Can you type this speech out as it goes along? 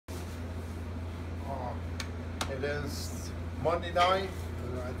It is Monday night,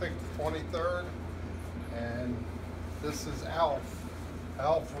 I think the 23rd, and this is Alf.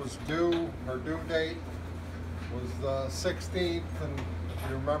 Alf was due, her due date was the 16th, and if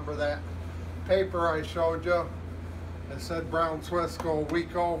you remember that paper I showed you, it said brown Swiss go a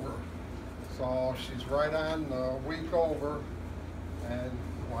week over. So she's right on the week over, and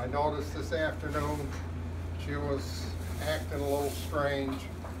I noticed this afternoon she was acting a little strange.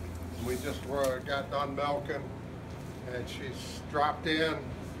 We just got done milking, and she's dropped in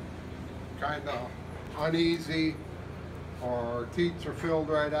kind of uneasy. Her teats are filled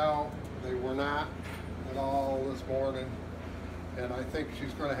right out. They were not at all this morning, and I think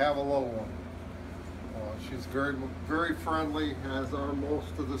she's going to have a little one. She's very friendly, as are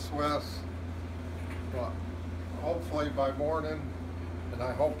most of the Swiss, but hopefully by morning, and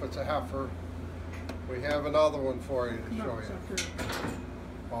I hope it's a heifer, we have another one for you to show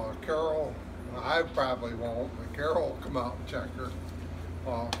you. Carol, I probably won't, but Carol will come out and check her,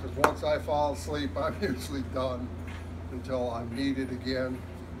 because once I fall asleep, I'm usually done until I'm needed again.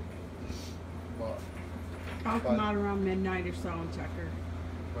 But I'll come out around midnight or so and check her.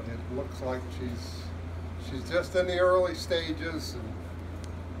 But it looks like she's just in the early stages, and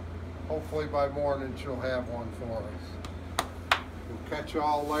hopefully by morning she'll have one for us. We'll catch you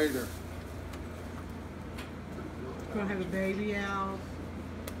all later. Gonna have a baby out.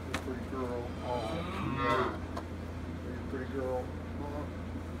 Pretty girl. Oh, yeah. Pretty girl.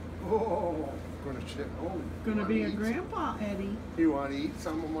 Oh, Gonna be a grandpa, Eddie. You want to eat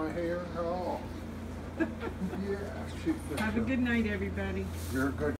some of my hair? Oh. Yeah. Have a good night, everybody. You're a good